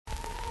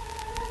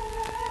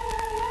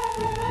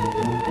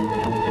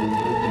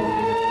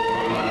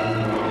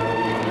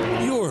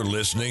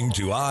listening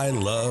to I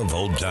Love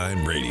Old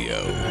Time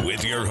Radio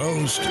with your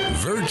host,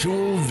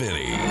 Virtual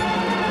Vinny.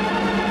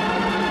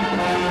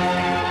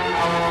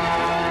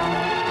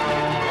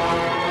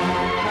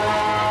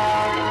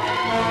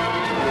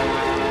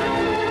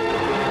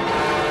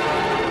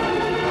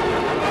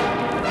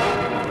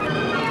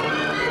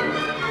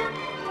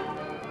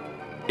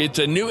 It's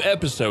a new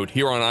episode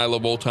here on I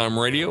Love Old Time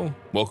Radio.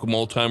 Welcome,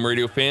 Old Time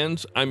Radio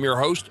fans. I'm your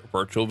host,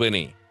 Virtual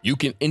Vinny. You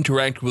can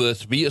interact with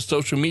us via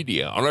social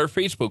media on our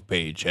Facebook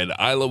page at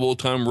I Love Old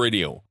Time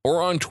Radio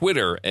or on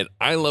Twitter at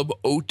I Love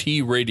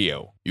OT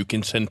Radio. You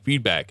can send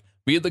feedback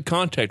via the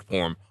contact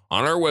form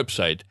on our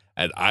website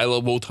at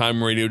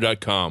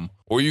iloveoldtimeradio.com,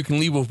 or you can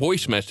leave a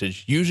voice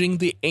message using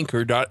the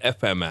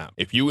Anchor.fm app.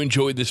 If you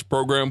enjoyed this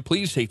program,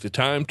 please take the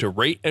time to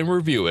rate and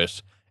review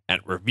us at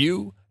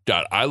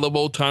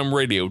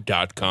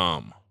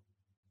review.iloveoldtimeradio.com.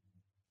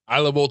 I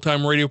Love Old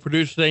Time Radio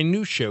produces a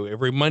new show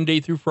every Monday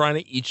through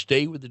Friday, each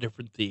day with a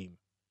different theme.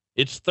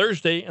 It's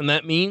Thursday, and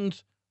that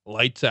means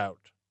Lights Out.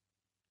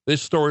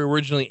 This story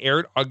originally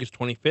aired August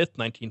 25th,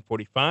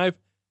 1945,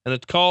 and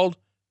it's called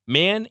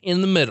Man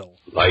in the Middle.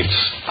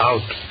 Lights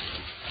out.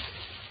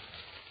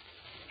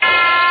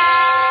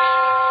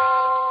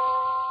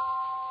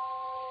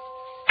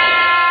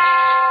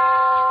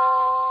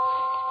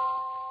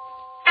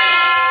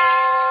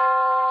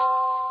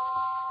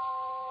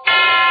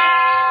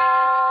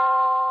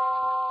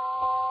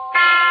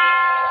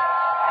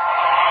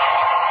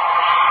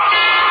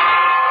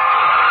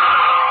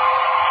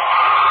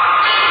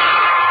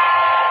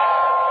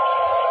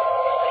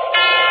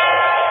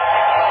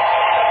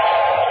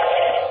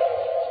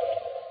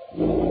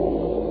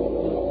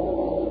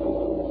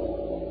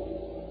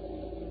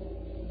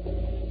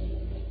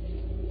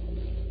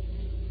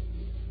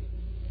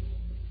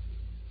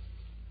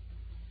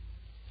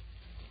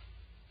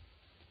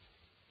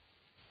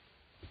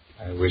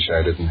 I wish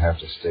I didn't have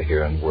to stay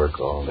here and work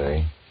all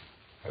day.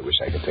 I wish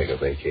I could take a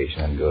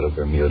vacation and go to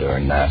Bermuda or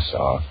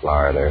Nassau,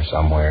 Florida or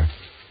somewhere.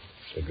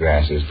 The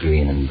grass is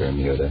green in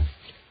Bermuda.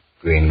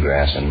 Green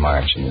grass in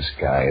March, and the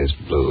sky is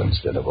blue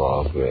instead of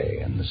all gray,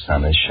 and the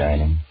sun is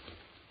shining.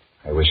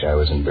 I wish I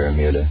was in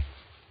Bermuda.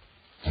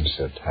 I'm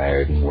so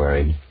tired and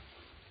worried.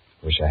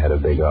 Wish I had a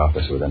big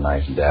office with a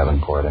nice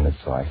Davenport in it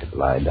so I could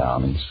lie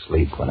down and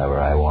sleep whenever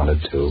I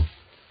wanted to.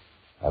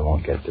 I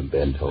won't get to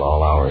bed till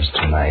all hours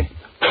tonight.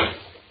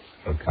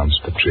 Here comes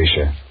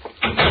Patricia.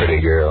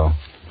 Pretty girl.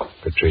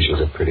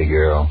 Patricia's a pretty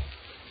girl.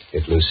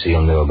 If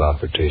Lucille knew about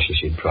Patricia,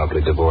 she'd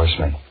probably divorce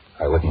me.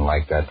 I wouldn't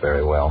like that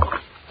very well.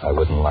 I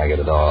wouldn't like it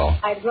at all.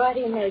 I brought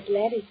in those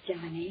letters,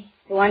 Johnny.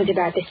 The ones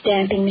about the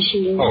stamping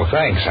machine. Oh,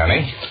 thanks,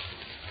 honey.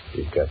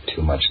 You've got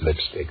too much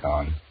lipstick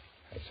on.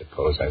 I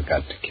suppose I've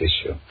got to kiss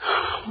you.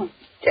 Oh,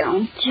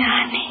 don't,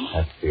 Johnny.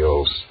 That's the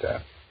old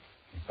stuff.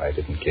 If I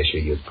didn't kiss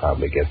you, you'd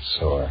probably get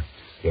sore.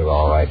 You're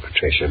all right,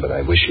 Patricia, but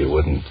I wish you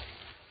wouldn't.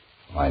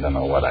 I don't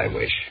know what I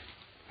wish.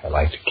 I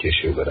like to kiss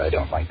you, but I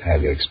don't like to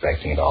have you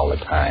expecting it all the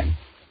time.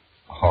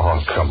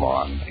 Oh, come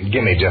on.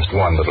 Give me just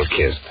one little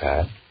kiss,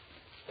 Pat.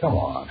 Come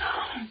on.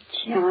 Oh,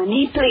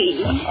 Johnny,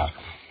 please.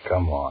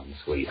 Come on,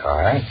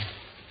 sweetheart.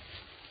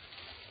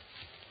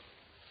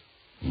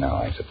 No,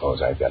 I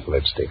suppose I've got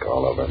lipstick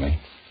all over me.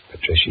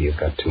 Patricia, you've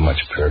got too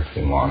much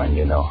perfume on, and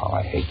you know how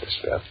I hate the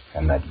stuff.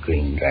 And that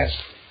green dress.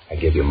 I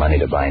give you money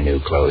to buy new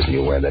clothes, and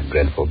you wear that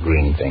dreadful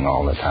green thing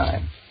all the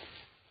time.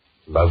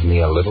 Love me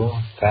a little,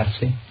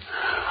 Patsy?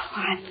 Oh,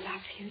 I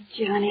love you,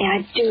 Johnny.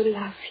 I do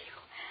love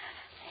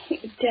you.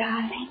 You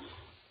darling.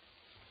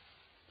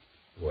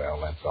 Well,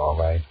 that's all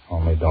right.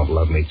 Only don't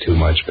love me too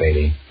much,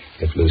 baby.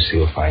 If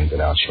Lucille finds it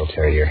out, she'll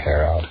tear your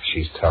hair out.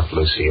 She's tough,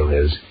 Lucille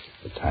is.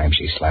 The time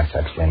she slapped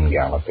that Flynn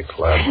gal at the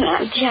club.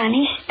 Now,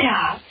 Johnny,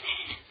 stop.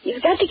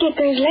 You've got to get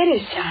those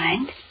letters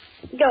signed.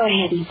 Go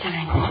ahead and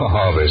sign them.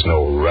 Oh, there's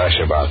no rush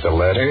about the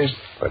letters,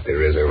 but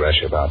there is a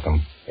rush about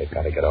them. They've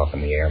got to get off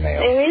in the airmail.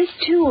 There is,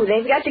 too.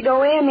 They've got to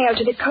go airmail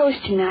to the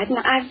coast tonight, and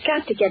I've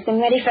got to get them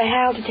ready for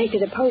Hal to take to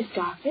the post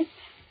office.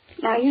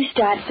 Now, you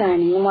start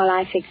signing them while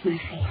I fix my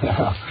face.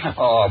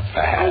 Oh,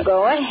 Pat. Now,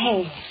 go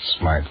ahead.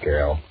 Smart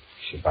girl.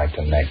 She'd like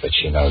to neck, but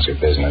she knows her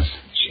business.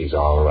 She's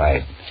all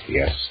right.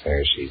 Yes,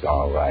 sir, she's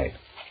all right.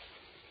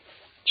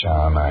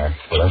 John R.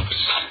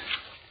 Phillips.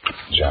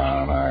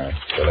 John R.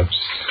 Phillips.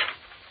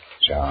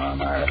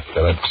 John R.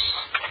 Phillips.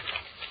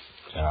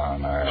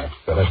 John R.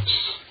 Phillips.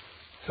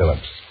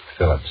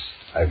 Phillips.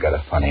 I've got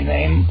a funny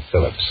name,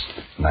 Phillips.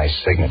 Nice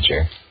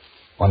signature.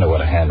 Wonder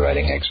what a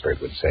handwriting expert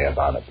would say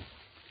about it.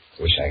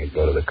 Wish I could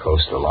go to the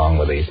coast along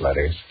with these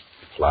letters.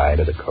 Fly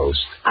to the coast.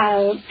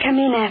 I'll come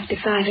in after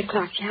 5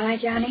 o'clock, shall I,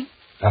 Johnny?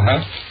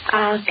 Uh-huh.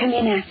 I'll come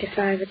in after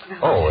 5 o'clock.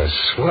 Oh,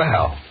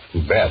 swell.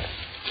 You bet.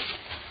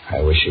 I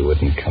wish you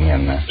wouldn't come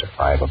in after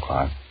 5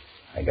 o'clock.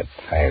 I get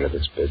tired of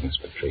this business,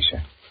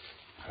 Patricia.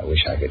 I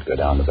wish I could go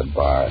down to the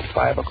bar at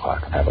 5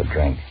 o'clock and have a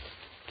drink.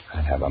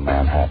 I'd have a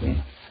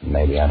Manhattan, and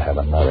maybe I'd have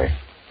another.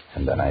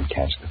 And then I'd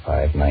catch the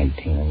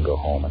 5:19 and go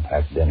home and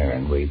have dinner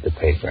and read the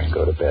paper and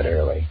go to bed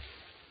early.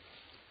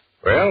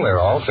 Well, they're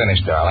all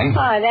finished, darling.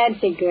 Oh,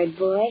 that's a good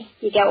boy.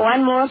 You got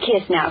one more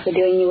kiss now for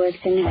doing your work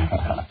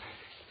tonight.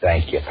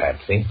 Thank you,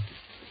 Patsy.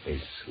 You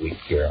sweet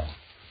girl.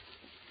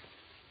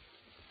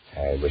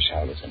 I wish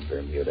I was in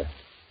Bermuda.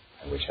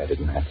 I wish I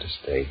didn't have to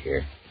stay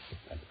here.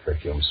 That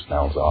perfume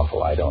smells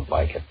awful. I don't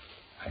like it.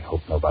 I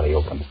hope nobody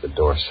opens the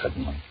door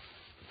suddenly.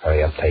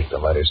 Hurry up, take the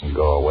letters and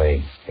go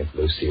away. If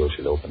Lucille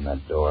should open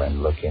that door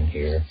and look in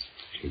here,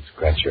 she'd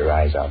scratch your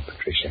eyes out,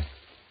 Patricia.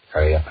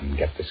 Hurry up and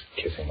get this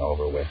kissing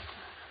over with.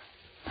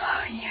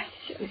 Oh,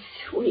 you're so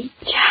sweet,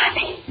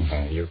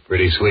 Johnny. You're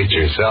pretty sweet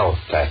yourself,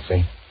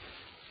 Patsy.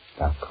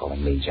 Stop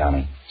calling me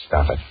Johnny.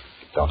 Stop it.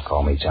 Don't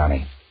call me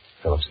Johnny.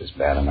 Phillips is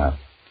bad enough.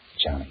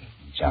 Johnny.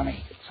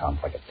 It sounds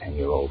like a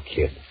 10-year-old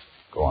kid.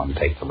 Go on,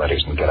 take the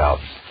letters and get out.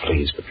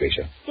 Please,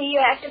 Patricia. See you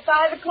after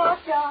 5 o'clock,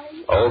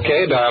 darling.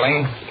 Okay,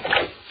 darling.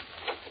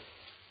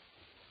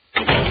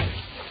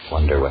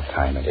 Wonder what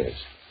time it is.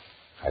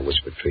 I wish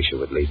Patricia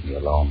would leave me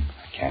alone.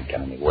 I can't get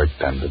any work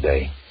done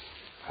today.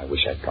 I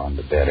wish I'd gone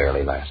to bed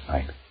early last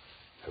night.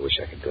 I wish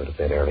I could go to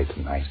bed early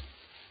tonight.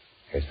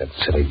 There's that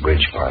silly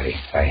bridge party.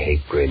 I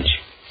hate bridge.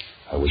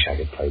 I wish I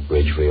could play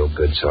bridge real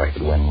good so I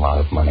could win a lot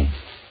of money.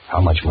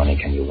 How much money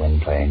can you win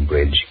playing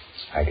bridge?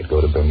 I could go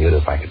to Bermuda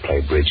if I could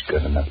play bridge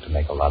good enough to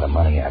make a lot of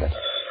money at it.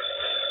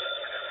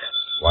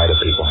 Why do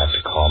people have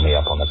to call me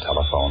up on the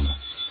telephone?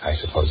 I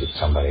suppose it's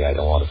somebody I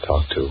don't want to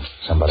talk to,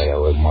 somebody I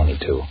owe money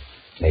to.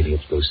 Maybe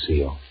it's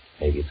Lucille.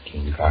 Maybe it's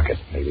Keene Crockett.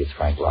 Maybe it's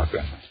Frank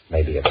Loughran.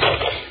 Maybe it's...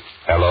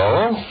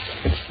 Hello?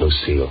 It's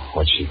Lucille.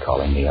 What's she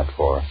calling me up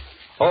for?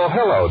 Oh,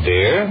 hello,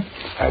 dear.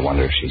 I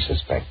wonder if she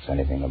suspects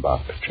anything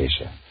about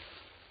Patricia.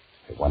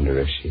 I wonder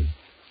if she...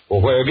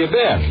 Well, where have you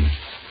been?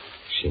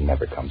 She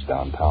never comes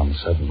downtown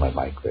suddenly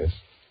like this.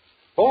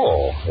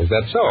 Oh, is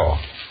that so?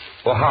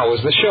 Well, how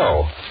was the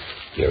show?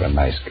 You're a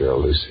nice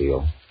girl,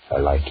 Lucille. I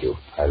like you.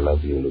 I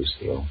love you,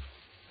 Lucille.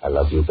 I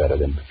love you better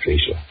than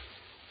Patricia.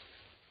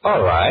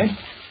 All right.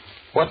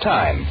 What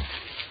time?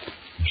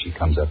 She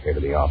comes up here to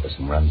the office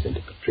and runs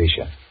into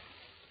Patricia.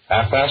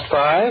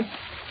 5:30?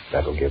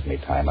 That'll give me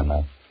time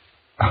enough.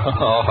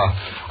 Oh,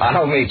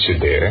 I'll meet you,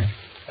 dear.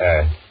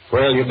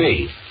 Where'll you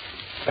be?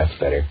 That's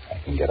better.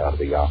 I can get out of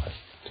the office.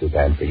 Too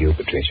bad for you,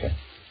 Patricia.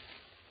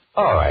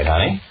 All right,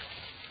 honey.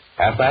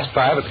 5:30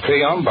 at the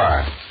Crillon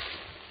Bar.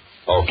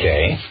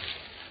 Okay.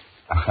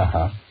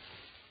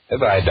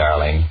 Goodbye,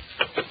 darling.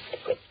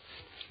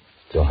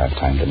 Still have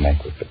time to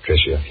neck with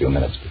Patricia a few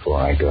minutes before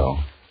I go.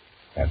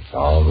 That's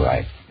all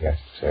right. Yes,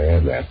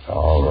 sir, that's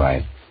all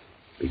right.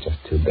 It'd be just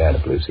too bad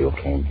if Lucille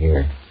came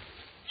here.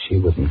 She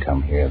wouldn't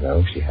come here,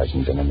 though. She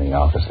hasn't been in the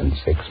office in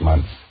 6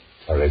 months.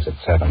 Or is it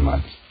 7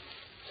 months?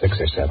 6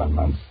 or 7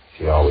 months.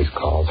 She always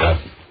calls up.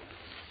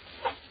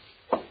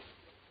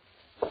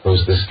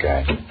 Who's this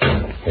guy?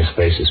 His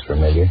face is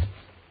familiar.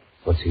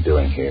 What's he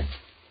doing here?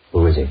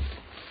 Who is he?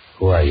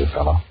 Who are you,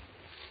 fellow?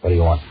 What do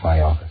you want from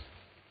my office?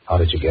 How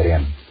did you get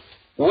in?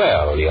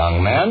 Well,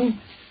 young man,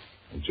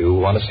 did you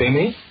want to see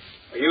me?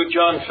 Are you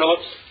John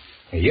Phillips?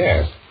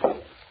 Yes.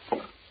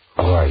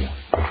 Who are you?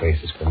 Your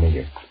face is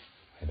familiar.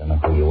 I don't know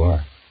who you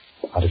are.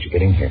 How did you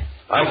get in here?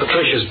 I'm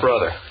Patricia's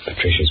brother.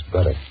 Patricia's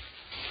brother.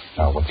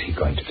 Now, what's he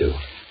going to do?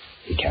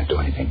 He can't do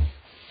anything.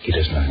 He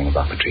doesn't know anything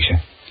about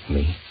Patricia.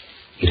 Me.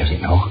 He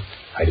doesn't know.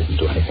 I didn't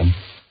do anything.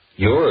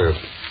 You're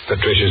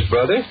Patricia's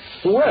brother?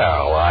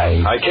 Well,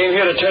 I came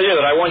here to tell you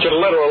that I want you to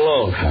let her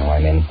alone. No,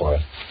 I'm in for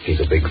it. He's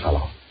a big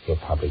fellow. He'll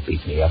probably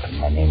beat me up and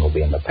my name will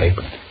be in the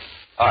paper.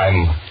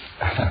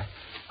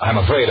 I'm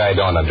afraid I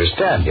don't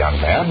understand, young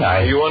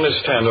man. You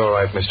understand, all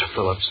right, Mr.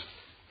 Phillips.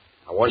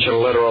 I want you to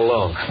let her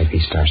alone. If he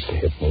starts to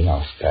hit me,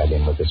 I'll stab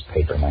him with this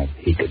paper knife.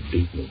 He could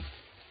beat me.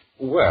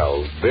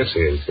 Well, this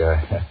is,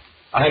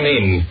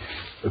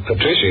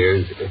 Patricia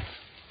is...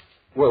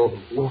 Well,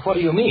 what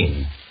do you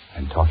mean?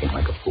 I'm talking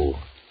like a fool.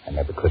 I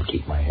never could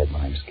keep my head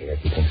when I'm scared.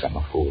 He thinks I'm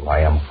a fool.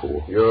 I am a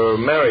fool. You're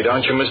married,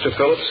 aren't you, Mr.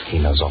 Phillips? He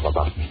knows all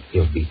about me.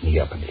 He'll beat me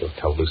up and he'll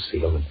tell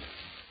Lucille.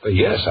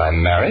 Yes,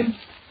 I'm married.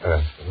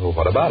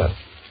 What about it?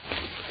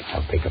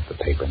 I'll pick up the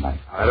paper knife.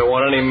 I don't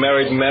want any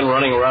married men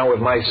running around with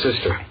my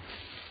sister.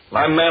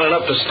 I'm man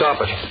enough to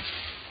stop it.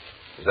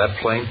 Is that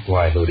plain?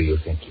 Why, who do you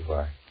think you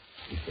are?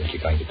 You think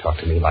you're going to talk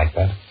to me like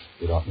that?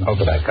 You don't know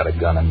that I've got a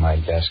gun in my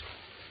desk.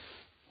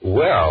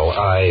 Well,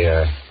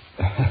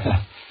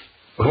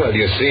 well,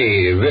 you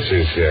see,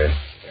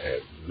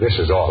 this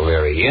is all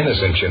very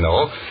innocent, you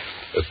know.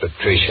 But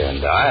Patricia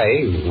and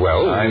I,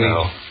 well... I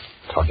know.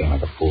 Talking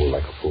like a fool,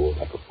 like a fool,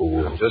 like a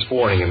fool. I'm just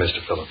warning you,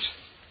 Mr. Phillips.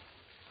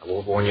 I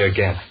won't warn you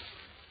again.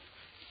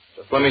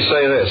 Just let me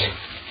say this.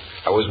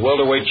 I was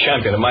welterweight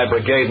champion in my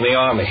brigade in the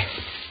Army.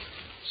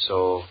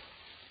 So,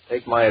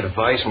 take my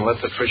advice and let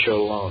Patricia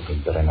alone.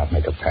 You'd better not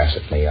make a pass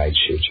at me. I'd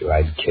shoot you.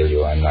 I'd kill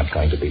you. I'm not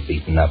going to be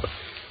beaten up.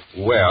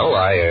 Well,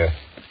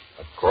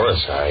 of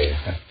course, I'm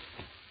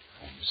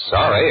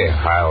sorry.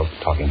 I'm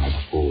talking like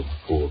a fool.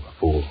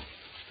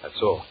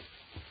 That's all.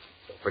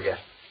 Don't forget.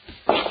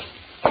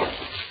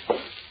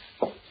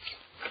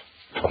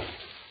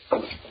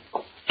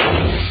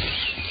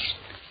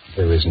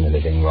 There isn't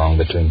anything wrong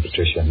between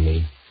Patricia and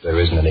me. There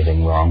isn't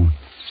anything wrong.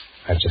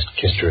 I've just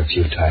kissed her a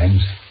few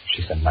times.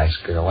 She's a nice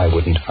girl. I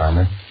wouldn't harm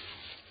her.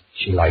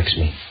 She likes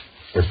me.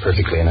 We're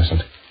perfectly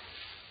innocent.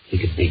 He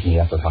could beat me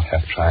up without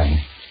half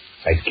trying.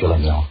 I'd kill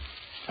him, though.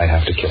 I'd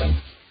have to kill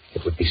him.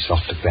 It would be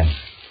self-defense.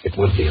 It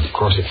would be. Of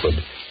course it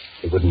would.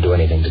 It wouldn't do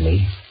anything to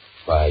me.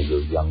 Why, you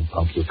young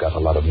punk, you've got a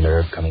lot of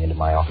nerve coming into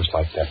my office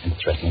like that and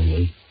threatening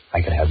me.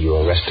 I could have you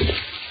arrested.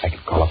 I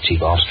could call up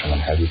Chief Ostrom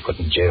and have you put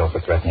in jail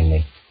for threatening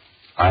me.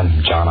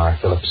 I'm John R.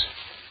 Phillips.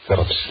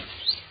 Phillips.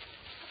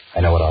 I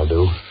know what I'll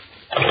do.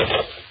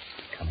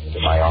 Coming into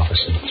my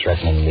office and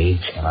threatening me,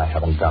 and I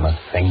haven't done a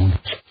thing.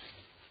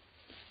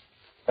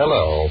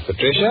 Hello,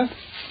 Patricia?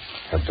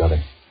 Her brother.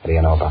 What do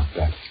you know about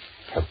that?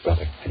 Her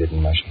brother. I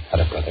didn't know she had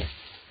a brother.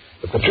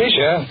 But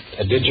Patricia,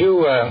 did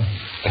you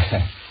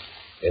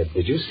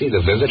see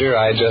the visitor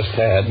I just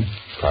had?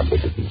 Probably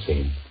didn't see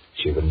him.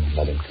 She wouldn't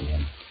let him come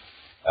in.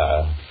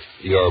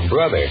 Your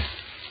brother.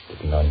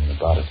 Didn't know anything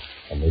about it.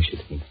 I knew she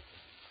didn't.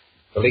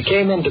 Well, he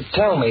came in to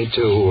tell me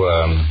to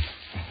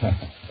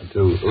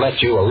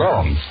let you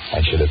alone.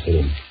 I should have hit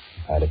him.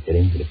 If I'd have hit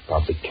him, he'd have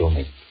probably killed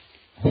me.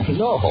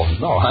 No,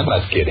 I'm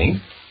not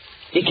kidding.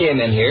 He came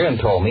in here and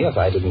told me if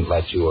I didn't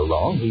let you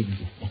alone,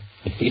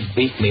 he'd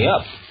beat me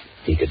up.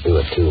 He could do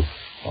it, too.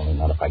 Only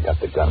not if I got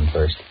the gun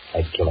first.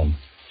 I'd kill him.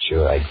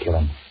 Sure, I'd kill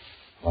him.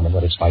 Wonder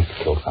what it's like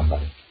to kill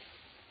somebody.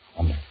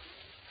 Wonder.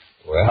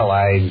 Well,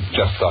 I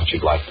just thought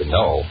you'd like to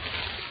know.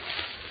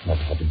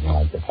 Never had anything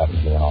like this happen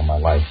to me in all my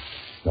life.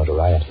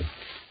 Notoriety.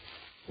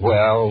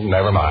 Well,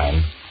 never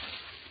mind.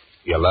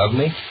 You love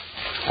me?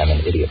 I'm an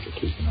idiot for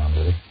keeping on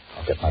with it.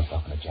 I'll get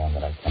myself in a jam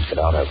that I can't get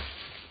out of.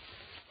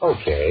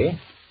 Okay.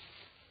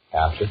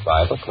 After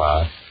 5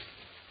 o'clock.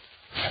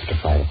 After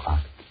 5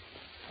 o'clock.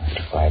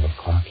 After 5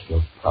 o'clock,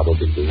 he'll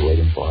probably be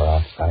waiting for her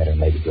outside, or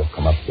maybe he'll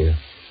come up here.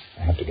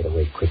 I have to get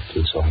away quick,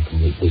 too, so I can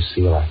meet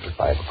Lucille after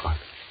 5 o'clock.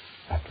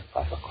 After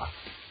 5 o'clock.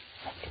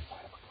 After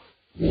 5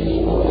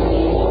 o'clock.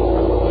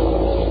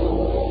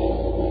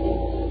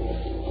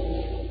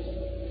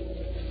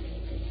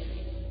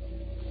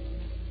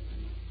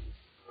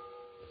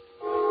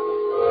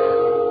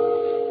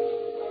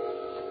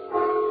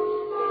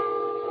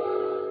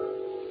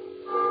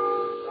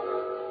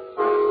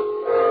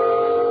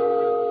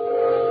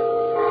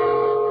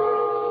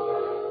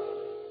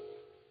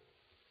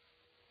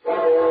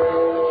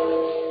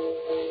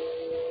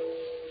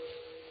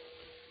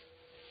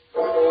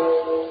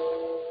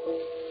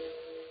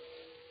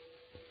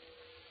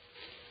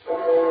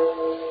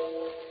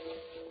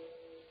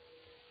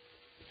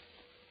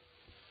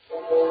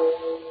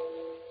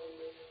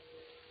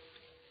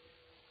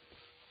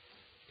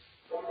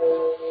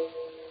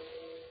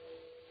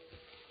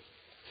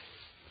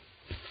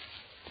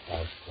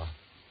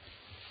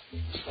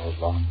 So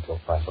long until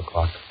 5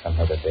 o'clock.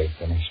 Another day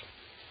finished.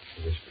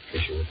 I wish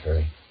Patricia would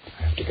hurry.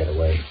 I have to get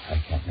away.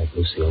 I can't make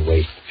Lucille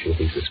wait. She'll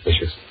be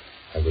suspicious.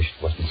 I wish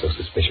it wasn't so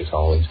suspicious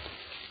always.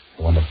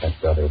 I wonder if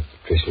that brother of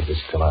Patricia's is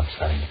still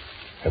outside.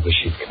 I wish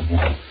she'd come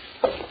in.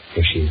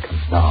 If she'd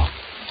come now.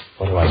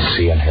 What do I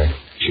see in her?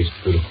 She's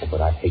beautiful,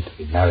 but I'd hate to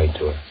be married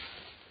to her.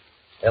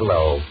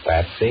 Hello,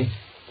 Patsy.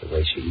 The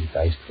way she eats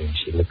ice cream,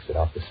 she licks it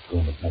off the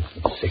spoon. It makes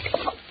me sick.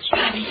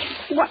 Johnny,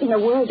 what in the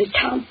world did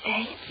Tom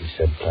say? He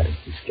said plenty.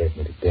 He scared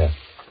me to death.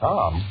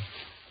 Tom?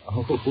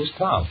 Oh, who's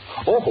Tom?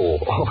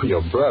 Oh,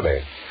 your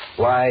brother.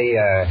 Why,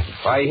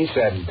 he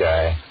said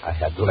I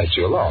had to let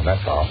you alone,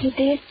 that's all. He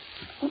did?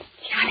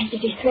 Johnny, did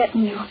he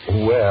threaten you?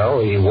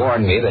 Well, he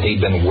warned me that he'd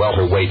been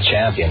welterweight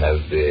champion of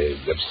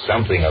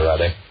something or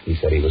other. He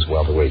said he was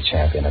welterweight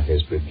champion of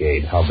his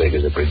brigade. How big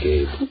is a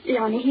brigade?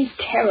 Johnny, he's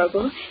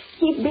terrible.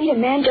 He beat a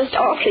man just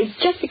awfully,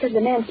 just because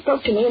the man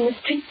spoke to me in the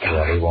streetcar.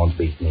 Well, he won't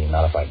beat me,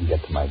 not if I can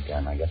get to my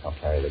gun. I guess I'll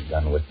carry the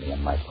gun with me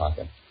in my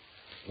pocket.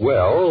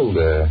 Well,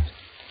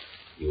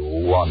 you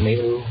want me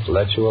to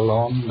let you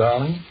alone,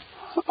 darling?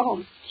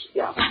 Oh,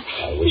 Johnny.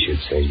 I wish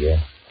you'd say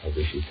yes. I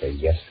wish you'd say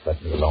yes,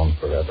 let me alone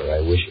forever.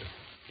 I wish you.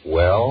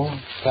 Well,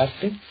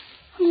 Patsy?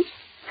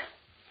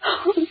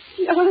 Oh,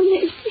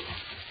 Johnny.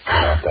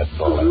 Cut off that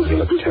bawling. You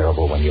look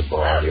terrible when you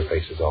bawl. Your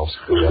face is all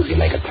screwed up. You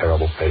make a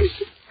terrible face.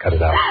 Cut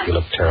it out. You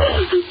look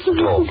terrible.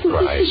 Don't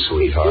cry,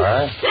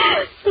 sweetheart.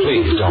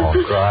 Please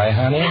don't cry,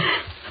 honey.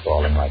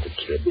 Bawling like a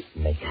kid,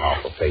 making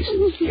awful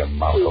faces. Your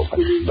mouth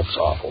open. It looks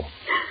awful.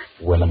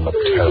 Women look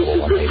terrible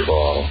when they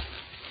bawl.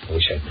 I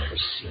wish I'd never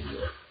seen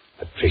you.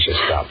 Patricia,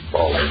 stop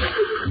bawling.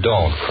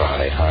 Don't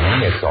cry,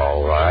 honey. It's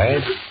all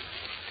right.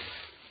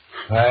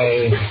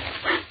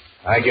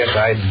 I guess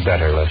I'd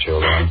better let you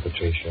alone,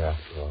 Patricia,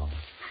 after all.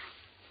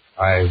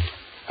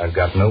 I've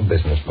got no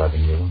business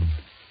loving you.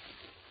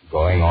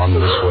 Going on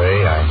this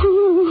way, I'm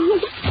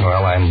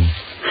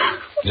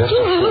just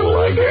a fool,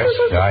 I guess.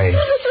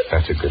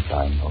 That's a good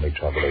time. Only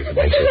trouble is it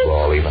makes it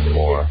all even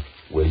more.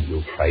 Will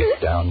you pipe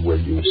down? Will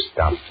you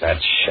stop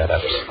that? Shut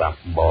up. Stop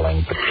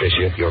bawling,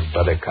 Patricia. If your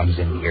brother comes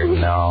in here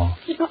now.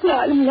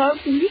 I love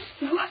you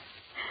so.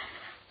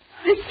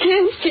 I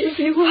can't give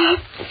you up.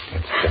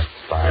 It's just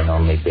fine.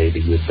 Only, baby,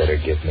 you'd better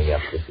give me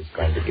up. This is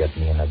going to get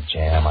me in a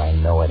jam. I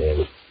know it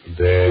is.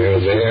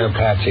 There,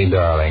 Patsy,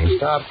 darling.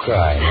 Stop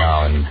crying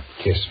now and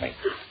kiss me.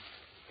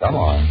 Come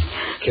on.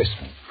 Kiss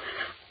me.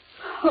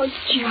 Oh,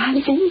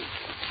 Johnny.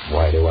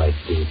 Why do I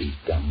do these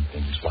dumb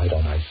things? Why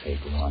don't I say,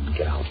 go on,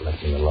 get out,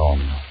 let me alone?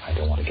 I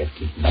don't want to get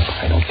beaten up.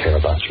 I don't care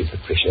about you,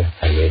 Patricia.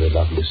 I really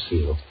love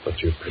Lucille, but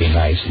you're pretty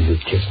nice and you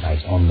kiss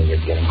nice. Only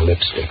you're getting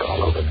lipstick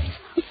all over me.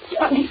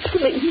 Johnny,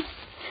 please.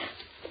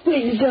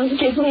 Please don't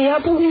give me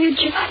up, will you,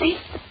 Johnny?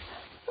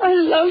 I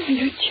love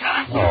you,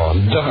 Johnny. Oh,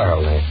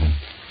 darling.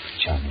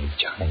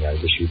 Johnny, I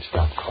wish you'd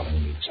stop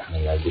calling me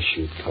Johnny. I wish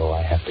you'd go.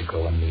 I have to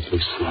go and meet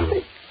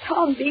Lucille.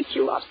 Tom beat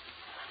you up.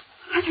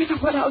 I don't know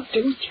what I'll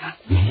do,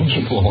 Johnny.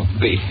 You won't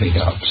beat me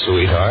up,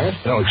 sweetheart.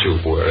 Don't you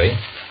worry.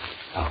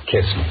 Now,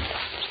 kiss me.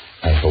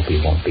 I hope he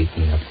won't beat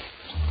me up.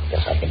 I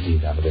guess I can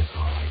ease out of this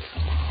all right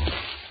somehow.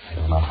 I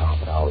don't know how,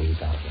 but I'll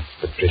ease out of it.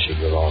 Patricia,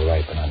 you're all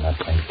right, but I'm not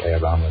going to play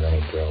around with any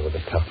girl with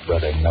a tough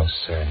brother. No,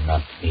 sir,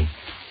 not me.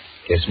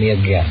 Kiss me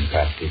again,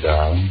 Patsy,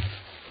 darling.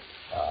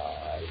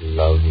 I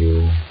love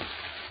you.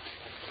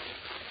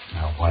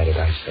 Now, why did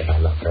I say I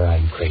love her?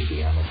 I'm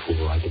crazy. I'm a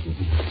fool. I didn't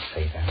mean to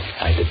say that.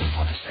 I didn't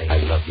want to say I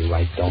love you.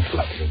 I don't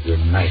love you. You're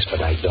nice,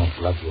 but I don't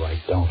love you.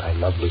 I don't. I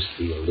love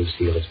Lucille.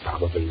 Lucille is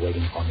probably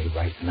waiting for me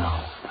right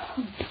now.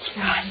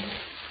 Johnny,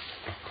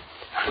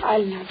 I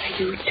love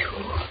you,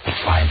 too.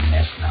 Fine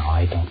mess now.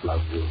 I don't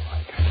love you.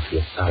 I kind of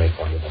feel sorry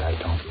for you, but I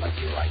don't love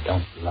you. I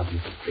don't love you,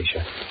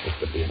 Patricia. It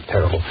would be a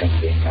terrible thing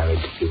being married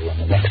to you, and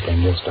the next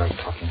thing you'll start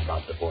talking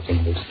about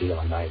divorcing Lucille,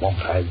 and I won't.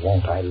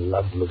 I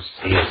love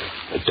Lucille.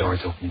 The door's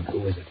opening.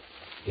 Who is it?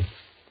 It's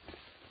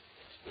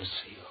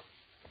Lucille.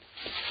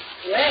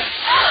 Well,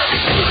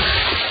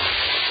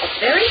 a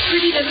very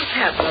pretty little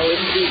tableau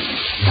indeed.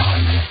 Now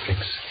I'm in a fix.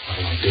 What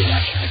do I do?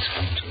 I can't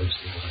explain to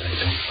Lucille that I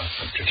don't love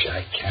Patricia.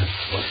 I can't.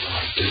 What do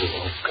I do?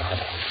 Oh, God,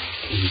 help me.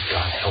 Please,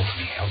 God, help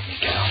me. Help me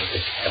get out of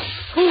this hell.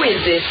 Who is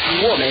this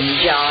woman,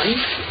 John?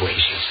 The way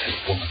she said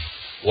woman.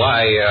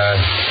 Why,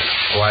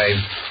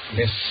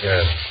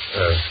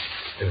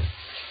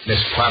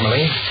 Miss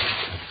Parmalee?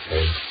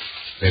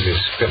 Mrs.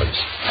 Phillips.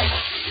 I'm a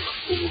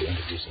fool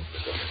introducing the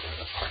daughter of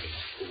the party.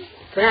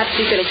 Perhaps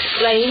you can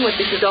explain what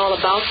this is all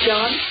about,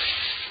 John?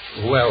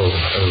 Well,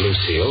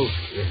 Lucille,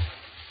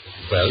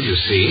 you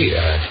see,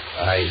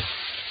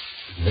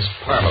 Miss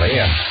Parmalee,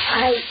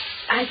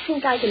 I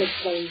think I can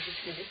explain this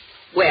a bit.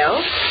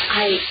 Well?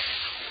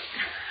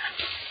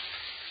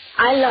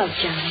 I love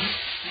Johnny.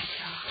 That's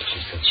all. She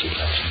said she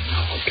loves me.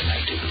 Now what can I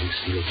do,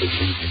 Lucille?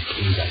 Believe me,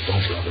 please. I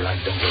don't love her. I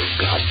don't love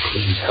God.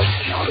 Please help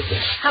me out of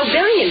this. How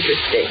very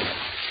interesting.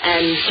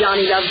 And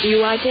Johnny loves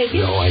you, I take it?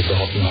 No, I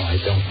don't know. I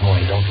don't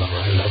love her.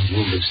 I love you,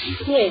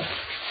 Lucille. Yes,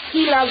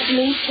 he loves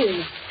me,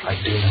 too. I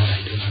do not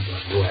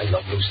love you. I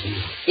love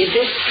Lucille. Is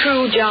this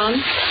true,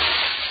 John?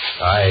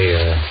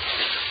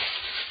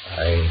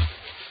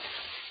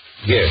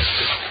 Yes.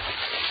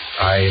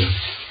 I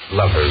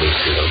love her,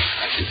 Lucille.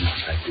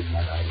 I did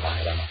not. I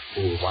lied. I'm a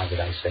fool. Why did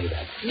I say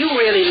that? You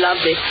really love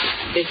this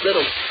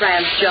little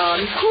tramp,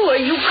 John. Who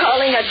are you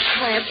calling a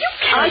tramp? You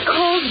I can't.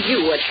 called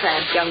you a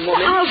tramp, young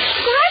woman. I'll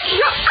scratch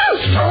you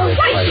out. No,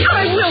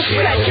 I will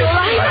scratch you.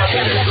 I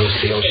hate her,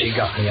 Lucille. She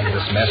got me into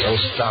this mess. Oh,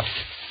 stop.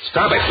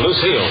 Stop it,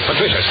 Lucille.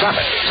 Patricia, stop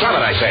it. Stop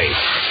it, I say.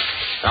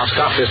 Now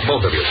stop this,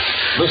 both of you.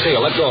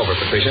 Lucille, let go of her,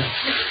 Patricia.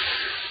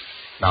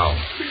 Now,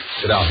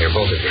 sit down here,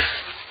 both of you.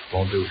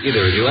 Won't do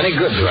either of you any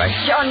good, right?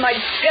 John, my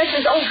dress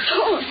is all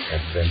torn.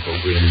 That dreadful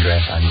green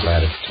dress, I'm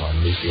glad it's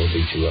torn. Lucille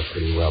beat you up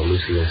pretty well.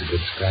 Lucille's a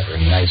good scrapper.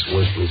 Nice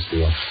work,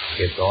 Lucille.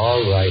 It's all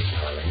right,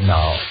 darling.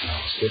 Now,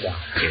 sit down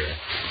here.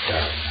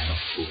 Darling, I'm a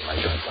fool. I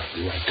don't love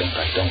you.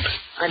 I don't.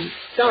 I'm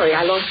sorry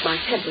I lost my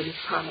temper, Miss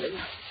Parmalee.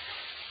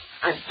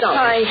 I'm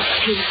sorry. I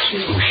hate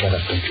you. Oh, shut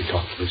up. Don't you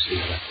talk to Lucille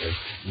like this.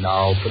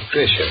 Now,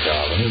 Patricia,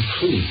 darling,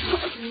 please.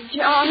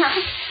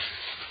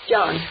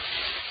 John,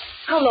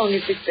 how long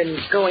has this been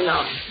going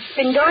on? It's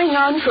been going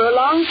on for a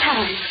long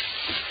time.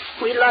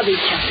 We love each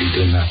other. She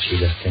do not. She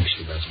just thinks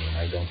she loves me, and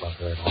I don't love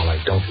her at all. I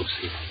don't,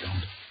 Lucille. I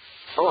don't.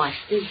 Oh, I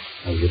see.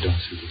 No, you don't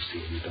see,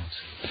 Lucille. You don't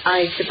see.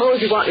 I suppose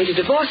you want me to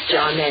divorce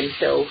John then,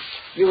 so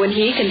you and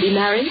he can be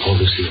married? Oh,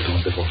 Lucille,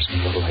 don't divorce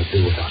me. What do I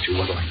do without you?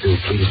 What do I do?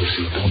 Please,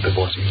 Lucille, don't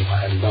divorce me.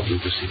 I love you,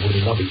 Lucille.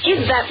 We love each other.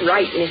 Is that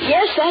right, Miss?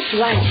 Yes, that's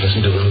right. Don't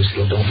listen to her,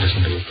 Lucille. Don't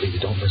listen to her. Please,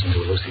 don't listen to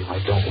her, Lucille. I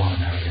don't want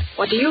to marry her.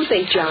 What do you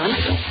think, John? I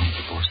don't want to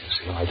divorce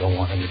Lucille. I don't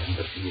want anything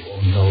but you.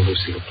 Oh, no,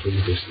 Lucille.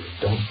 Please, Lucille.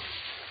 Don't.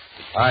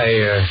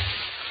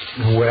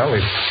 Well,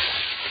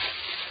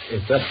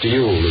 it's up to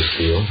you,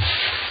 Lucille.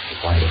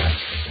 Why did I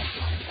say that?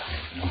 Why did I?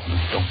 No,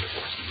 don't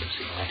divorce me,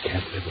 Lucille. I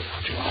can't live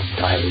without you. I'll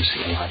die,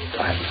 Lucille. I'll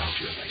die without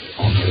you.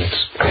 Only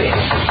let's pray.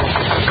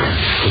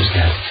 Who's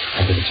that?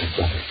 I bet it's your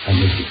brother. I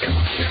knew he'd come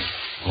up here.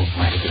 Oh,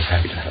 why did this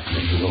happen to happen?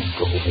 You don't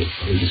go away.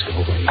 Please go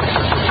away.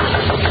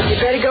 You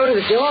better go to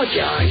the door,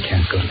 John. I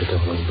can't go to the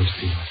door,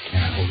 Lucille. I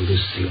can't. Oh,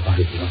 Lucille,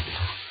 I love you.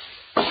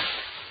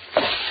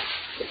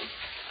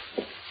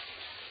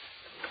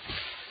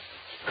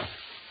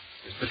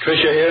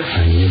 Patricia here?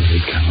 I knew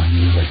he'd come. I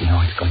knew it.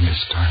 Now it's going to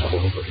start all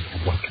over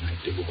again. What can I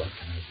do?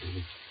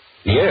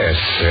 Yes,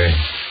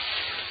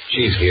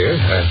 she's here.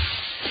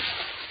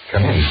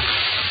 Come in.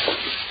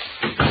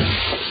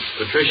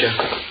 Patricia,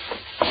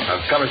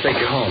 I've come to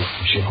take you home.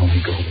 If she'll only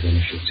go with him,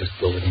 if she'll just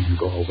go with him and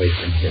go away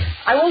from here.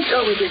 I won't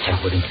go with you, Take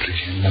Tom. with him,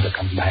 Patricia, and never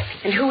come back.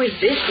 And who is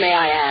this, may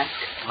I ask?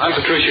 I'm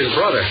Patricia's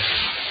brother.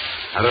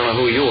 I don't know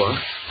who you are.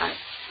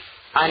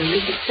 I'm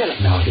Mrs. Phillips.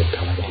 Now you'll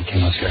tell her that he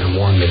came up here and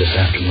warned me this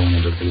afternoon,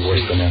 and it'll be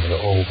worse than ever.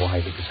 Oh, why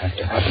did this have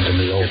to happen to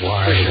me? Oh,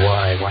 why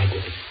did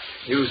it?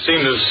 You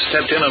seem to have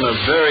stepped in on a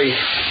very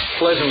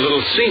pleasant little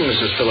scene,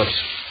 Mrs. Phillips.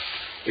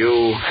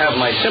 You have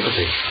my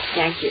sympathy.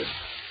 Thank you.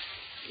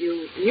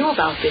 You knew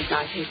about this,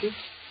 I take it?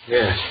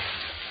 Yes.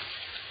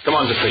 Come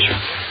on, Patricia.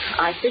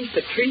 I think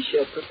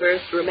Patricia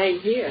prefers to remain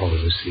here. Oh,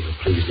 Lucille,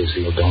 please,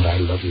 Lucille, don't. I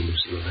love you,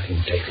 Lucille. Let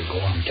him take her. Go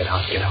on, get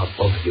out,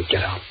 both of you,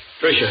 get out.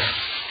 Patricia,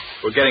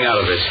 we're getting out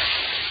of this.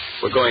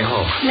 We're going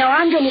home. No,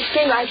 I'm going to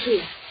stay right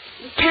here.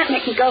 You can't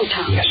make me go,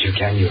 Tom. Yes, you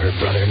can. You're her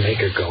brother. Make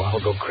her go. I'll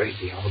go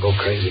crazy.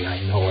 I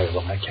know I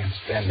will. I can't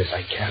stand this.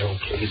 I can't. Oh,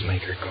 please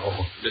make her go.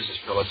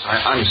 Mrs. Phillips,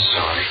 I'm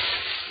sorry.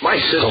 My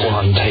sister... Go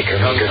on, take her.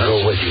 Make her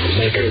go with you.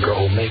 Make her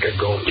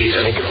go. Please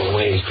take her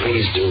away.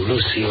 Please do.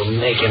 Lucille,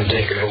 make him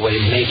take her away.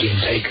 Make him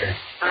take her.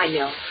 I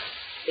know.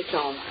 It's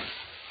all right.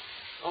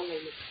 Only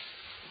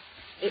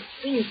it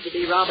seems to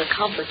be rather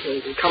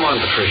complicated. Come on,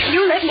 Patricia.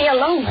 You let me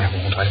alone. I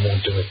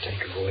won't do it.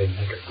 Take her away.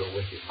 Make her go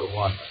with you. Go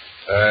on.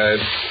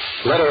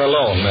 Let her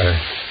alone,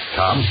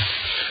 Tom.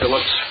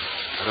 Phillips,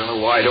 I don't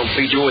know why I don't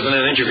beat you within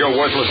an inch of your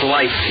worthless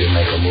life. If you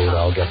make a move,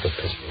 I'll get the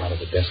pistol out of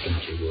the desk and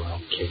kill you.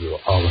 I'll kill you,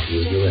 all of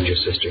you. You and your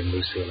sister and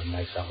Lucille and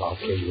myself. I'll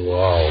kill you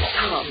all.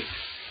 Tom,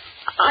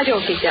 I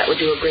don't think that would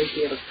do a great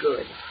deal of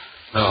good.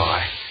 No,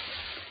 I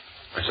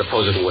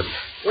suppose it wouldn't.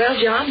 Well,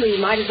 John, we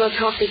might as well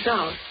talk this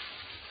out.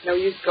 No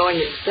use going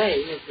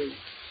insane, as we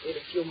did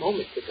a few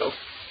moments ago.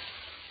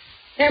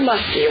 There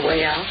must be a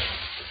way out.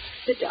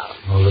 Sit down.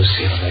 Oh,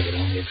 Lucille, I could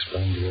only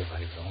explain to you. I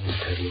could only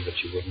tell you, but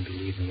you wouldn't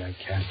believe me. I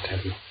can't tell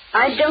you.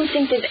 I don't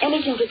think there's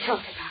anything to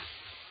talk about.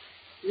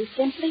 You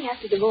simply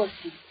have to divorce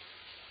him.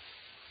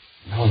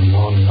 No,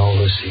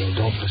 Lucille.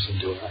 Don't listen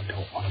to her. I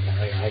don't want to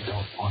marry her. I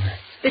don't want her.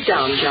 Sit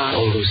down, John.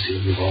 Oh,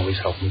 Lucille, you've always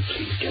helped me.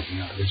 Please get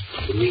me out of this.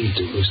 Please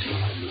do, Lucille.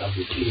 I love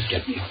you. Please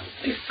get me out of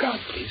this. God,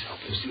 please help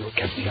Lucille.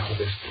 Get me out of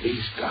this.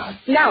 Please, God.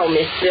 Now,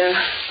 Mr.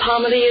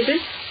 Palmely, is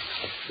it?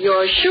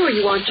 You're sure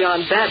you want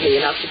John badly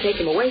enough to take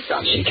him away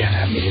from you? She can't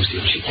have me,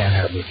 Lucille. She can't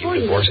have me. If you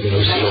divorce me,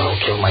 Lucille, I'll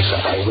kill myself.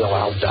 I will.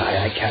 I'll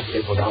die. I can't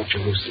live without you,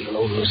 Lucille.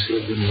 Oh,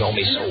 Lucille, you know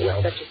me so well.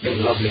 You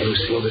love me,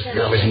 Lucille. This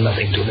girl is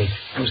nothing to me.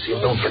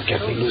 Lucille, don't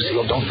forget me.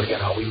 Lucille, don't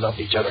forget how we loved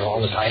each other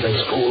all the time in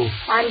school.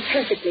 I'm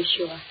perfectly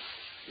sure.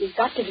 You've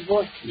got to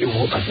divorce him. You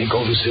won't let me go,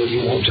 Lucille.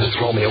 You won't just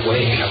throw me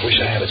away. I wish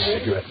I had a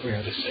cigarette. Where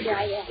are the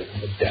cigarettes? They're in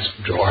the desk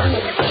drawer.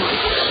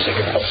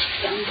 Cigarettes.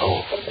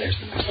 Oh, there's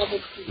the pistol.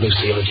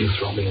 Lucille, if you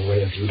throw me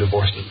away, if you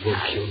divorce me, you'll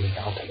kill me.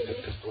 I'll take the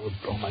pistol and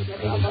blow my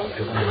brains out.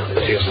 I wonder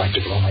what it feels like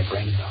to blow my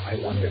brains out. I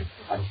wonder.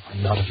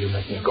 Not if you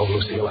let me go,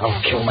 Lucille.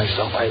 I'll kill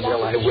myself. I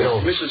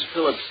will. Mrs.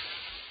 Phillips,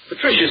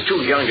 Patricia's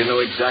too young to know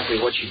exactly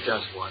what she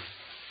does want.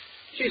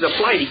 She's a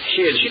flighty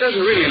kid. She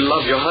doesn't really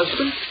love your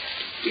husband.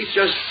 He's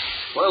just...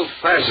 well,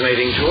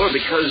 fascinating to her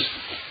because,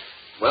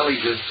 well,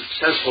 he's a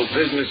successful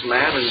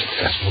businessman and...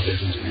 Successful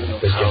businessman?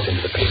 If this gets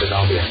into the papers,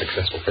 I'll be a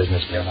successful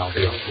businessman. I'll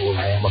be a fool.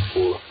 I am a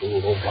fool.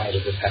 Oh, why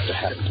does this have to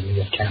happen to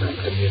me? It can't happen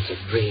to me. It's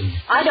a dream.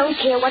 I don't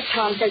care what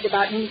Tom says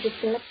about me, Mrs.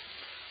 Phillips.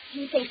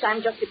 He thinks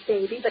I'm just a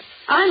baby, but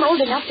I'm old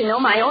enough to know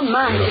my own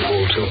mind. You're a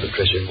fool, too,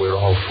 Patricia. We're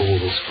all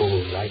fools.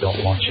 I don't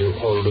want you.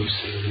 Oh,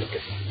 Lucille, look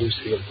at me.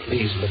 Lucille,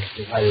 please look at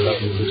me. I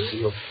love you,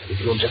 Lucille. If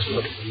you'll just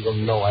look at me, you'll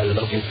know I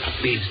love you.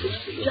 Please,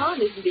 Lucille.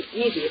 John isn't the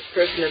easiest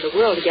person in the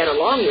world to get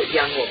along with,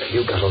 young woman.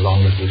 You got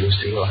along with me,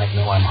 Lucille. I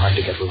know I'm hard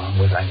to get along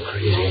with. I'm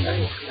crazy and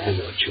I'm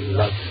crazy, but you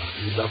love me.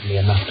 You love me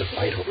enough to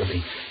fight over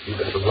me. You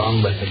got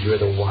along with me. You're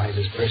the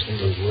wisest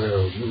person in the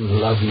world. You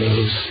love me,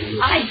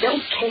 Lucille. I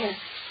don't care.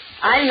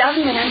 I love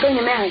him and I'm going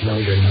to marry him. No,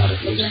 you're not.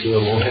 If Lucille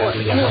won't have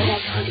me,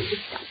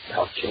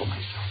 I'll kill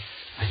myself.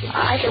 I think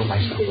I'll kill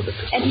myself with a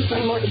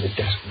pistol in the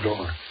desk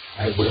drawer.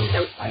 I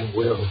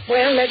will.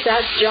 Well, let's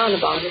ask John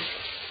about it.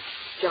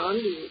 John,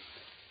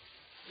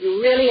 you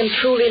really and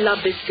truly love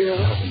this girl?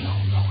 No,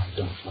 I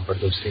don't love her,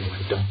 Lucille.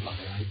 I don't love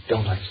her. I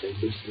don't. I say,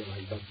 Lucille,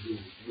 I love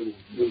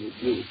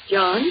you.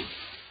 John?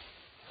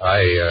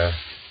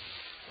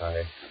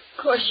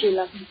 Of course you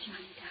love me,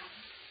 Johnny,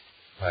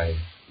 darling.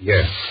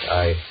 Yes,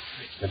 I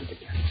said it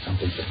again.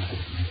 Something's been out of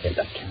my head.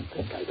 I can't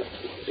think. I don't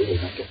know what it is.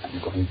 I guess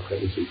I'm going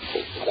crazy.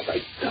 Oh, what have I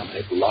done?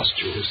 I've lost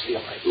you, Lucille.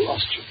 I've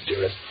lost you,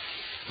 dearest.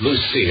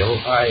 Lucille,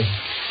 I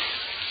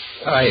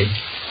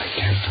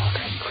can't talk.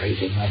 I'm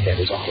crazy. My head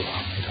is all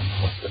wrong. I don't know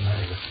what's the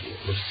matter with you,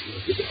 Lucille.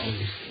 If you could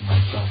only see my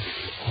thoughts, if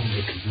you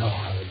only could know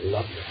how I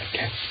love you. I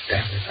can't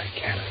stand this. I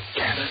can't.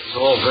 It's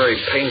all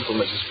very painful,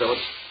 Mrs.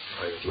 Phillips.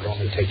 If you'd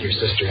only take your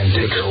sister and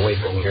take her away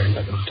from here and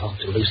let me talk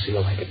to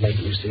Lucille, I could make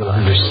Lucille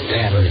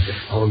understand.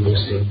 Oh,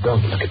 Lucille,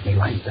 don't look at me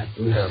like that.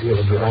 Lucille,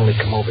 if you'd only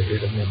come over here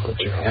to me and put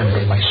your hand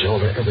on my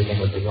shoulder, everything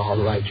would be all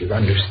right. You'd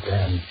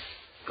understand.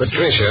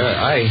 Patricia,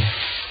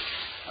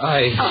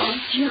 Oh,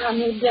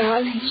 Johnny,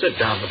 darling. Sit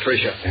down,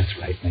 Patricia. That's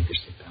right. Make her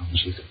sit down.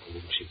 She's a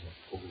fool.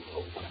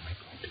 Oh, what am I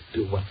going to do?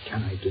 do? What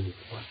can I do?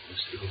 What,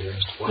 Lucille,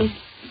 dearest? What?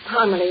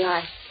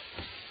 Parmalee,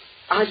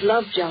 I've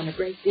loved John a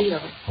great deal.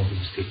 Oh,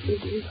 Lucille,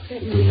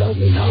 you love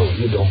me now.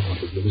 You don't want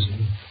to lose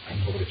me. I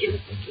know what you're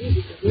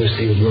thinking.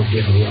 Lucille, you'll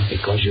give me up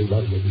because you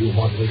love me. You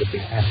want me to be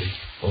happy.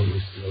 Oh,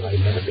 Lucille, I've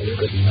never been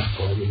good enough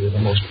for you. You're the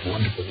most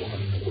wonderful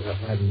woman in the world.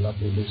 I love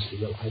you,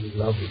 Lucille. I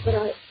love you.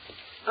 But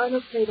I'm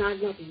afraid I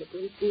love him a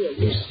great deal.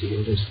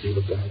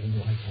 Lucille,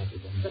 darling, I can't be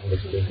done all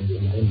this business,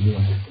 and then you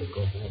have to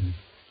go home.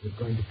 We're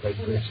going to play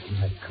bridge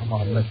tonight. Come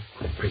on, let's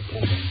quit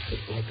pretending.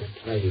 It's like a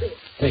play.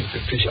 Take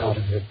Patricia out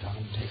of here,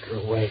 Tom. Take her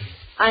away.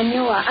 I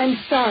know. I'm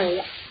sorry.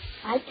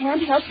 I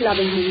can't help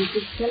loving him,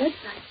 Mrs. Phillips.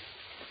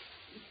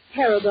 It's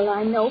terrible,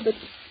 I know, but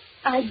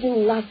I do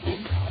love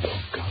him.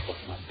 Oh, God, what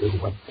can I do?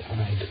 What can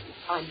I do?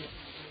 I know.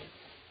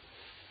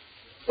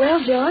 Well,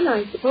 John,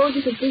 I suppose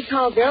you can see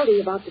Carl Verity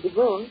about the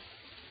divorce.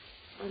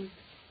 I'm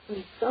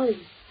sorry it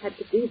had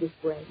to be this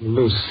way.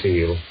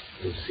 Lucille,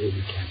 you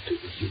can't do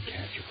this. You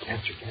can't.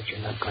 You're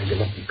not going to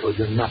let me go.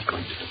 You're not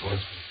going to divorce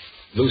me.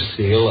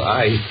 Lucille,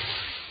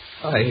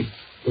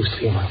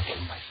 Lucille, I'll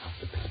kill myself.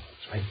 The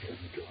pistol's right here in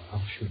the drawer.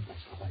 I'll shoot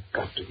myself. I've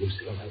got to,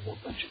 Lucille. I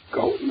won't let you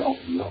go. No,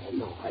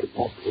 I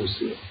won't,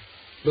 Lucille.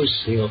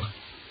 Lucille,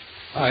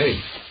 I'll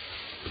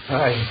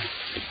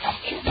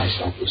kill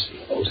myself,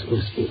 Lucille. Oh,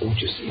 Lucille, don't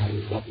you see I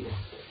love you?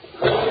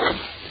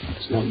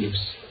 It's no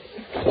use.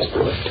 Just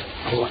do it.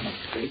 Oh, I'm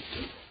afraid to.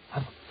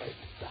 I'm afraid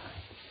to die.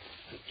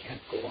 I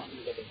can't go on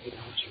living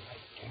without you. I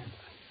can't.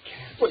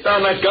 Put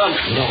down that gun.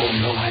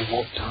 No, I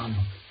won't, Tom.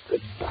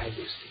 Goodbye,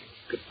 Lucille.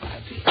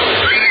 Goodbye, dear.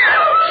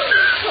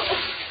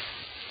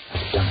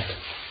 I've done it.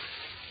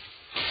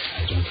 I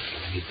don't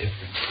feel any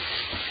different.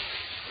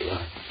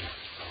 Blood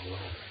all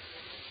over.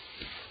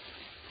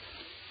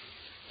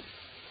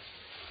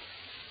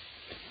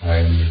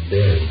 I'm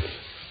dead.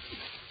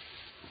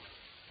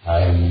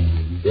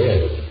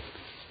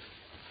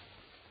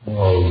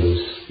 Oh,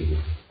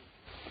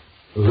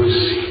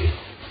 Lucy,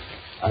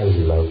 I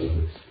love you,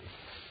 Lucy.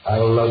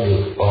 I'll love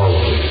you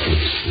always,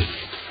 Lucy.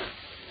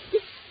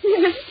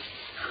 Yes.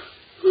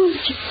 Oh,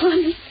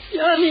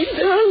 Johnny,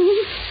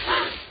 darling.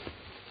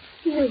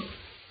 You.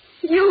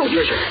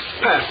 Patricia,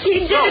 Pat. He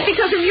did it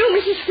because of you,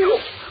 Mrs.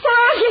 Phillips. Oh,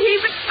 I'll get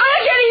even.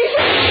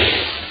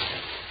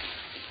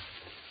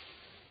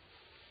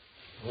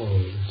 Oh,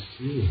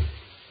 Lucy.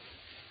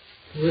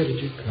 Where did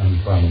you come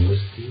from,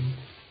 Lucy?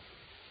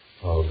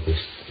 Oh,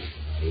 Lucy,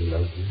 I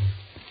love you.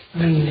 I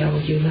know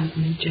you love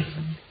me,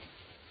 John.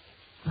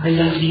 I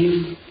love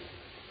you.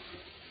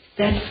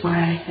 That's why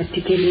I had to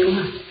give you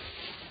up.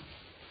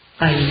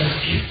 I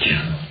love you,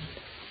 John.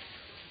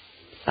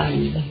 I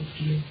love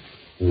you.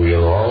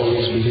 We'll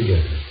always be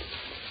together.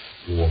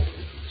 Won't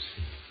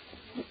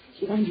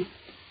we, Lucy?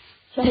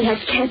 Johnny, I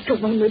can't go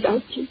on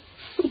without you.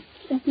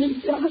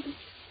 Johnny, darling.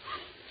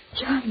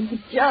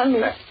 Johnny.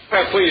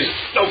 Pat, please.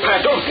 No,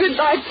 Pat, don't.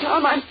 Goodbye,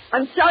 Tom.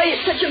 I'm sorry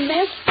it's such a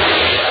mess.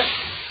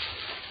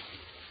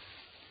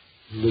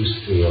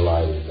 Lucille,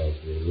 I love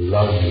you.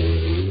 Love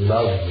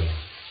you.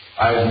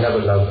 I've never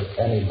loved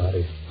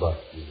anybody but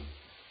you.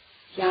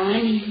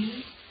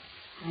 Johnny,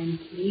 I'm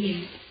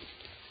here.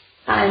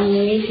 I'm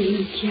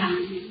waiting,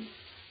 Johnny.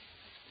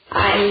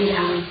 I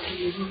love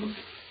you.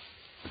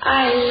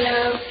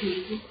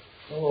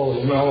 Oh,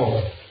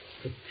 no.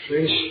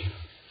 Patricia.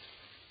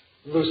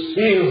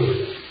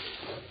 Lucille.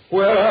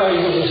 Where are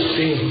you,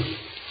 Lucille?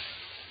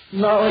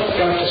 Now it's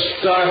got to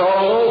start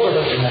all over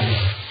again.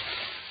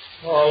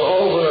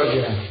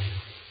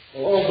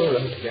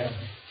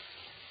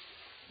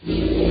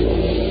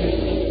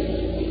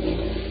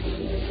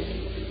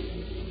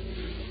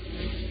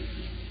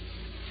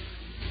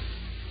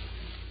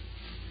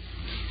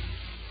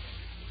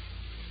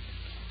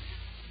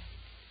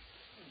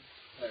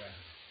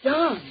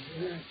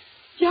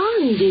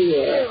 John,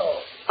 dear.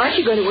 Aren't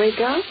you going to wake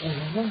up?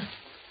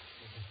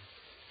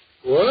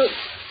 What?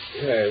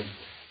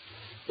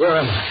 Where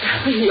am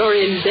I? You're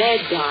in bed,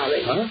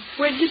 darling. Huh?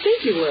 Where did you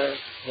think you were?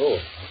 Oh,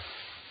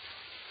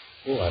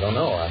 I don't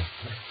know. I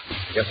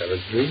guess I was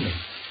dreaming.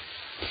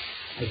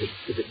 Is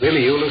it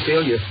really you,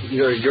 Lucille?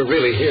 You're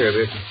really here.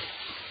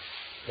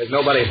 There's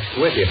nobody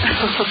with you.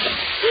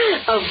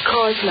 Of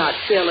course not,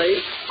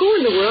 silly. Who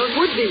in the world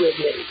would be with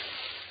me?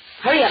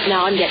 Hurry up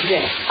now and get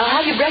dressed. I'll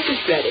have your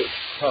breakfast ready.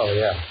 Oh,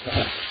 yeah.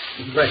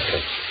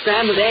 Breakfast.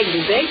 Scrambled eggs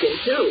and bacon,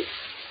 too.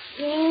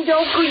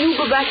 Don't you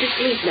go back to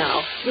sleep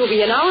now. You'll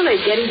be an hour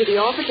late getting to the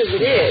office as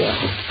it is.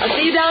 I'll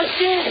see you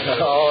downstairs.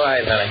 All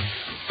right, honey.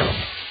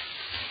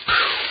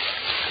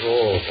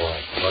 Oh,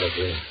 boy, what a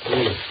dream.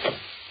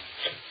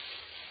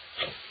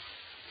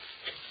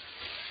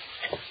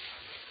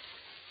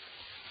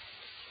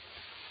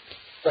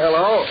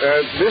 Hello,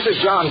 this is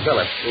John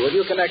Phillips. Will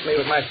you connect me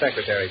with my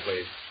secretary,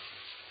 please?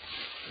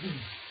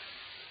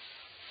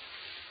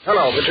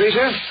 Hello,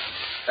 Patricia.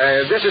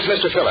 This is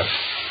Mr. Phillips.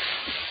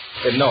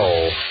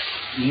 No,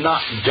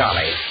 not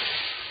Johnny.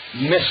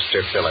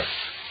 Mr. Phillips.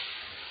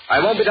 I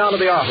won't be down to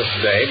the office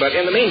today, but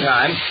in the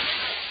meantime,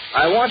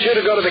 I want you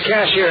to go to the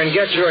cashier and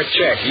get your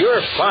check.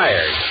 You're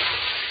fired.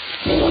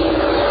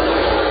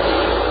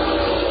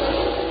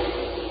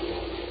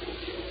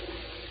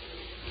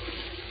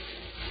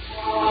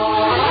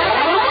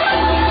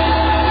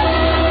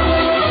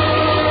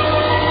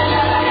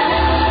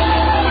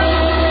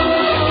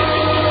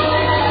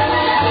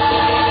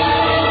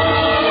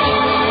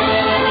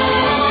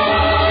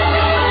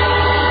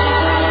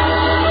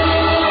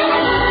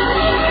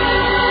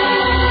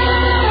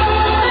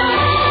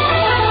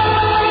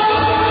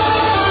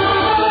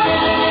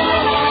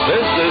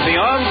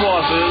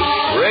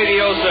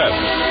 radio set.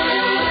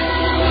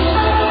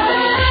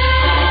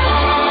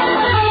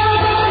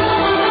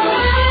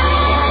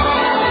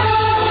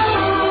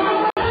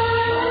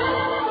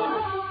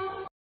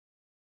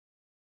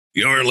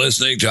 You're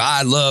listening to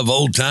I Love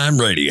Old Time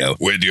Radio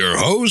with your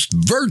host,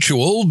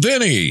 Virtual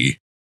Vinny.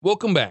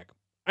 Welcome back.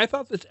 I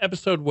thought this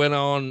episode went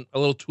on a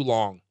little too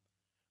long.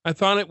 I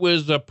thought it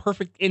was a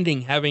perfect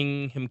ending,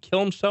 having him kill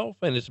himself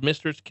and his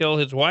mistress kill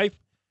his wife,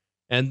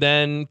 and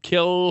then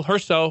kill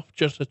herself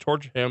just to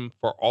torture him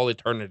for all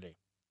eternity.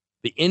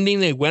 The ending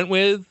they went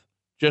with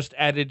just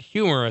added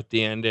humor at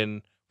the end,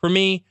 and for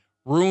me,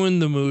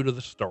 ruined the mood of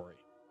the story.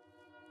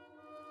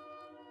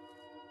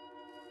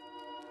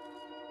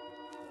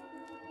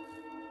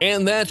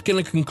 And that's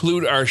going to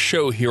conclude our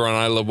show here on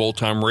I Love Old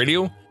Time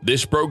Radio.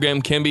 This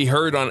program can be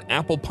heard on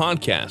Apple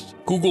Podcasts,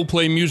 Google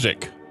Play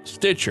Music,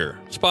 Stitcher,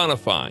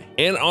 Spotify,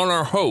 and on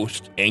our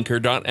host,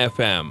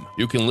 Anchor.fm.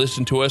 You can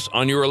listen to us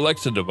on your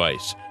Alexa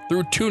device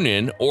through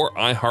TuneIn or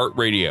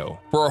iHeartRadio.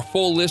 For a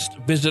full list,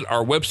 visit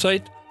our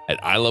website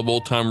at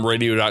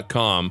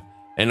iloveoldtimeradio.com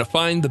and to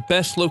find the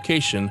best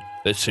location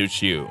that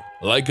suits you.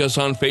 Like us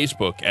on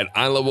Facebook at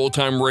I Love Old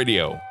Time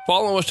Radio.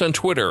 Follow us on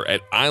Twitter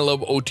at I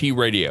Love OT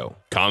Radio.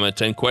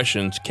 Comments and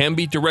questions can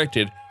be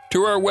directed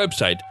to our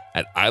website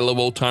at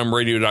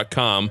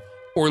iloveoldtimeradio.com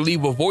or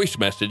leave a voice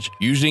message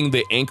using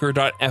the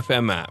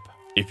Anchor.fm app.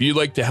 If you'd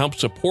like to help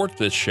support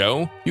this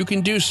show, you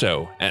can do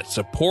so at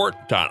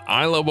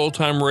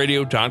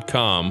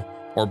support.iloveoldtimeradio.com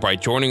or by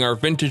joining our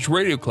Vintage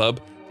Radio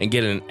Club and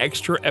get an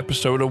extra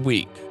episode a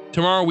week.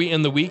 Tomorrow we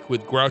end the week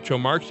with Groucho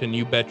Marx and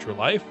You Bet Your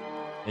Life.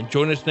 And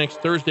join us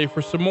next Thursday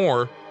for some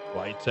more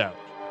Lights Out.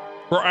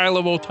 For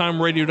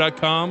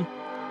iloveoldtimeradio.com,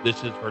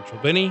 this is Virtual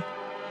Vinny,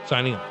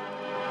 signing off.